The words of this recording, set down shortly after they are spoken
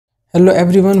Hello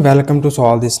everyone, welcome to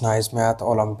solve this nice math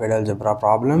Olympiad algebra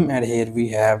problem, and here we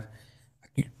have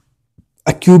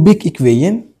a cubic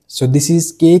equation. So this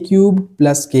is k cubed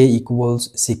plus k equals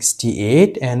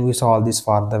 68, and we solve this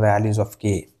for the values of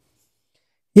k.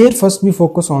 Here first we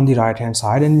focus on the right hand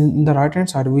side, and in the right hand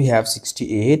side we have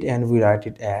 68 and we write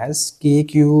it as k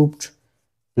cubed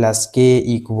plus k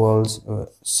equals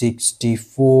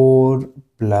 64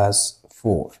 plus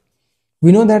 4.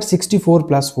 We know that 64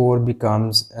 plus 4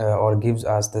 becomes or gives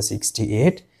us the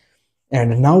 68,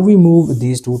 and now we move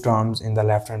these two terms in the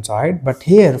left hand side, but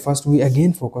here first we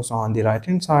again focus on the right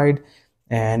hand side,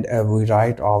 and we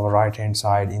write our right hand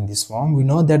side in this form. We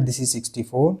know that this is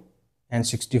 64 and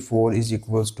 64 is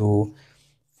equals to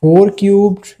 4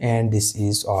 cubed, and this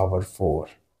is our 4.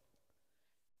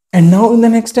 And now in the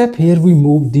next step, here we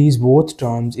move these both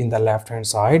terms in the left hand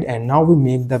side, and now we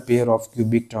make the pair of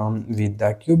cubic term with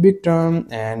the cubic term,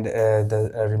 and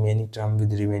the remaining term with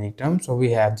the remaining term. So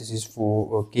we have this is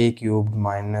 4 k cubed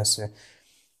minus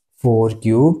 4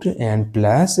 cubed, and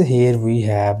plus here we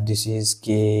have this is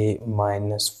k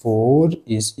minus 4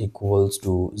 is equals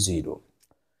to 0.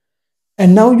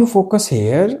 And now you focus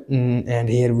here, and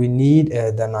here we need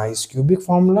the nice cubic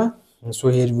formula. So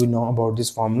here we know about this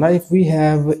formula. If we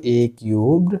have a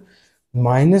cubed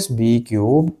minus b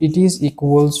cubed, it is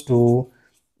equals to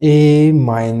a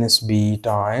minus b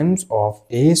times of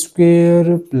a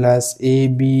square plus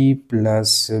ab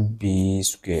plus b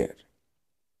square.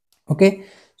 Okay,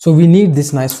 so we need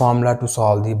this nice formula to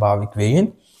solve the above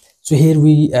equation. So here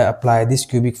we apply this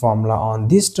cubic formula on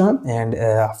this term, and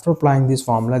after applying this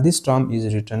formula, this term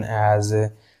is written as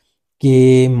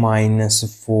k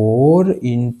minus 4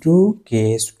 into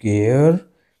k square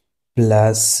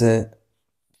plus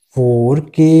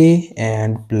 4k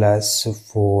and plus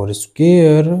 4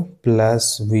 square,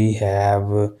 plus we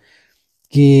have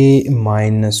k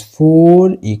minus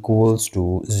 4 equals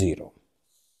to 0.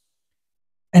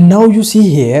 And now you see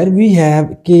here we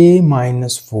have k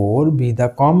minus 4 be the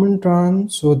common term,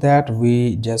 so that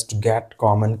we just get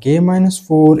common k minus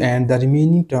 4, and the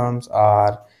remaining terms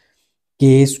are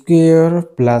k square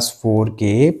plus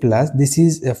 4k plus this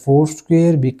is a 4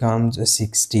 square becomes a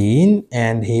 16,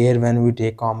 and here when we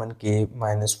take common k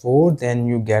minus 4, then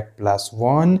you get plus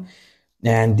 1,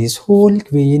 and this whole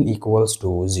equation equals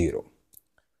to 0.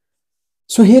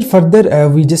 So here further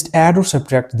we just add or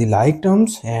subtract the like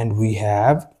terms, and we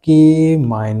have k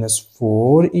minus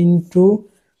 4 into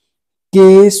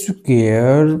k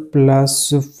square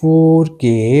plus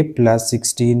 4k plus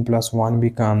 16 plus 1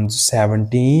 becomes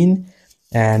 17,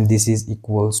 and this is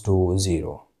equals to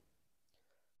 0.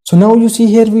 So now you see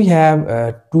here we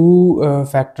have two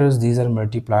factors. These are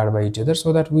multiplied by each other,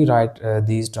 so that we write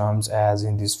these terms as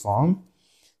in this form.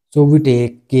 So we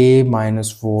take k minus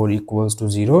 4 equals to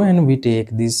 0, and we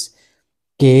take this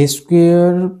k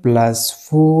square plus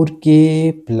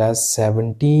 4k plus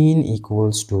 17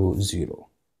 equals to 0.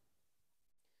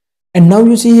 And now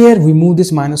you see here we move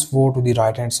this minus 4 to the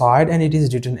right hand side, and it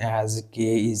is written as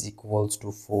k is equals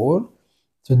to 4.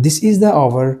 So this is the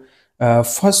our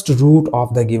first root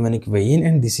of the given equation,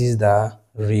 and this is the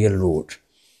real root.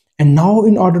 And now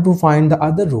in order to find the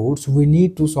other roots, we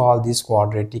need to solve this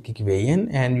quadratic equation,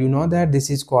 and you know that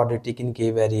this is quadratic in k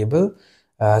variable,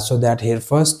 so that here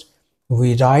first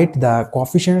we write the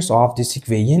coefficients of this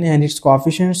equation, and its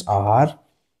coefficients are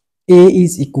a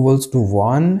is equals to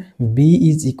 1, b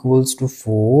is equals to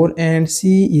 4, and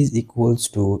c is equals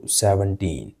to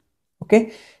 17.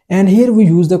 Okay, and here we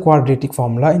use the quadratic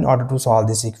formula in order to solve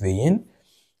this equation.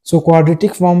 So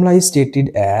quadratic formula is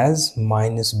stated as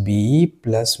minus b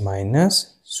plus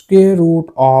minus square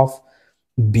root of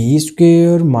b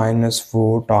square minus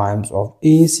 4 times of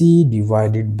ac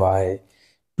divided by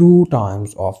 2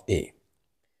 times of a.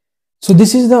 So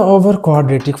this is the our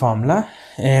quadratic formula,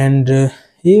 and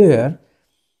here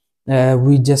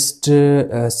we just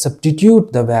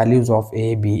substitute the values of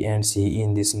a, b and c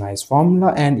in this nice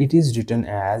formula, and it is written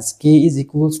as k is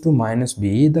equals to minus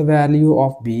b. The value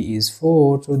of b is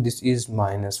 4, so this is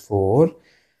minus 4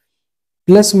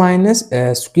 plus minus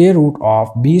square root of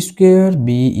b square.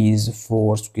 B is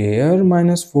 4 square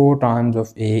minus 4 times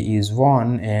of a is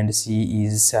 1, and c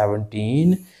is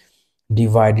 17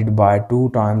 divided by 2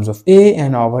 times of a,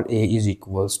 and our a is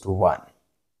equals to 1.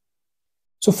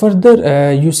 So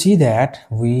further you see that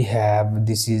we have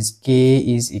this is k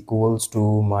is equals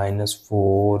to minus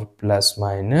 4 plus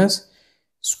minus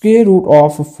square root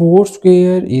of 4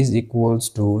 square is equals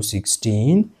to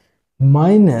 16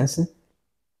 minus,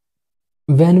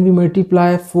 when we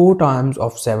multiply 4 times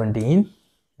of 17,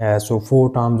 so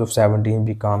 4 times of 17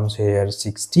 becomes here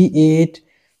 68,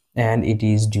 and it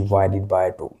is divided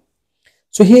by 2.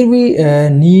 So here we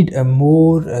need a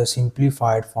more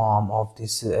simplified form of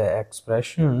this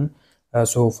expression.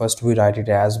 So first we write it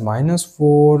as minus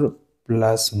 4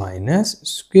 plus minus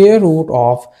square root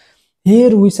of,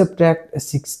 here we subtract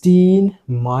 16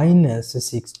 minus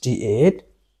 68.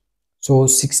 So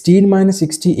 16 minus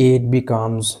 68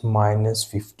 becomes minus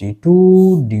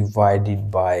 52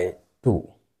 divided by 2.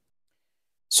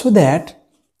 So that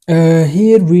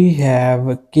here we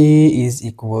have k is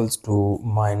equals to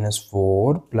minus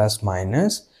 4 plus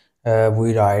minus,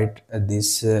 we write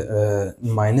this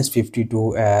minus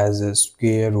 52 as a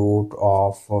square root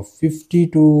of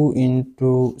 52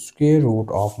 into square root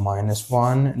of minus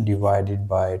 1 divided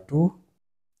by 2.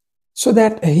 So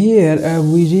that here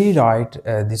we rewrite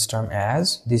this term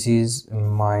as, this is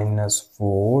minus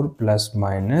 4 plus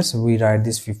minus, we write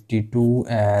this 52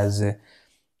 as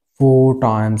 4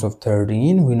 times of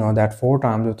 13. We know that 4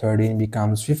 times of 13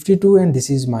 becomes 52, and this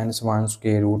is minus 1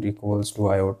 square root equals to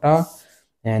iota,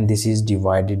 and this is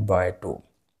divided by 2.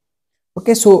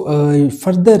 Okay, so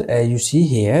further you see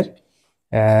here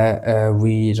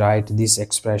we write this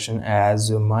expression as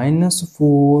minus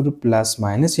 4 plus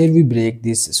minus, here we break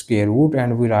this square root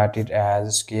and we write it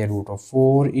as square root of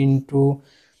 4 into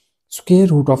square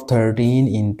root of 13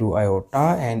 into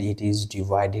iota, and it is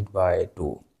divided by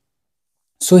 2.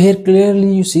 So here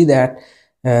clearly you see that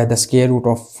the square root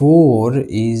of 4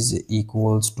 is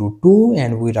equals to 2,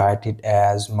 and we write it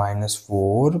as minus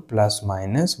 4 plus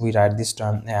minus, we write this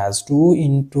term as 2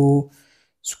 into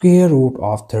square root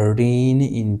of 13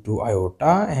 into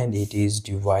iota, and it is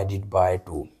divided by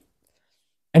 2.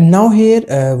 And now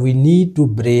here we need to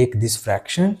break this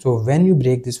fraction. So when you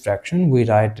break this fraction, we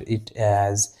write it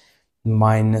as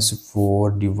minus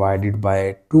 4 divided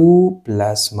by 2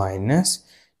 plus minus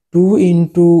 2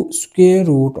 into square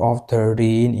root of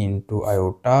 13 into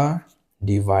iota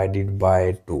divided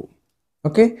by 2.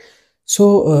 Okay,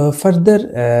 so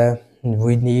further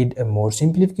we need a more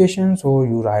simplification. So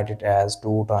you write it as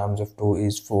 2 times of 2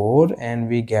 is 4, and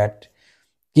we get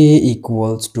k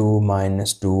equals to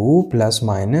minus 2 plus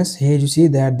minus, here you see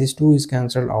that this 2 is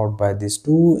cancelled out by this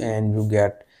 2, and you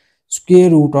get square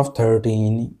root of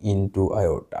 13 into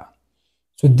iota.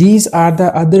 So these are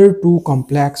the other two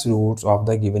complex roots of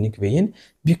the given equation,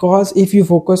 because if you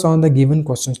focus on the given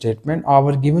question statement,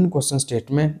 our given question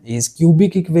statement is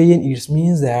cubic equation. It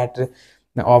means that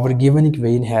our given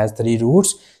equation has 3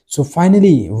 roots. So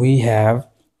finally we have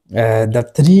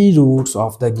the 3 roots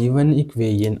of the given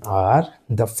equation are,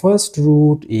 the first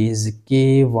root is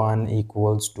k1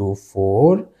 equals to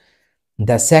 4,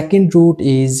 the second root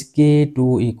is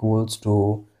k2 equals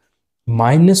to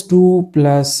minus 2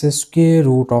 plus square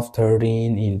root of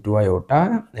 13 into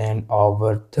iota, and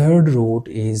our third root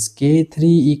is k3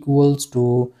 equals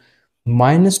to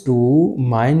minus 2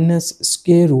 minus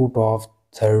square root of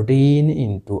 13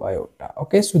 into iota.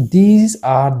 Okay, so these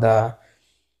are the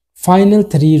final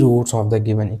 3 roots of the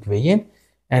given equation,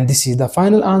 and this is the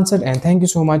final answer. And thank you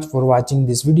so much for watching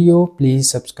this video. Please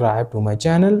subscribe to my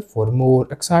channel for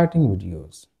more exciting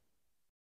videos.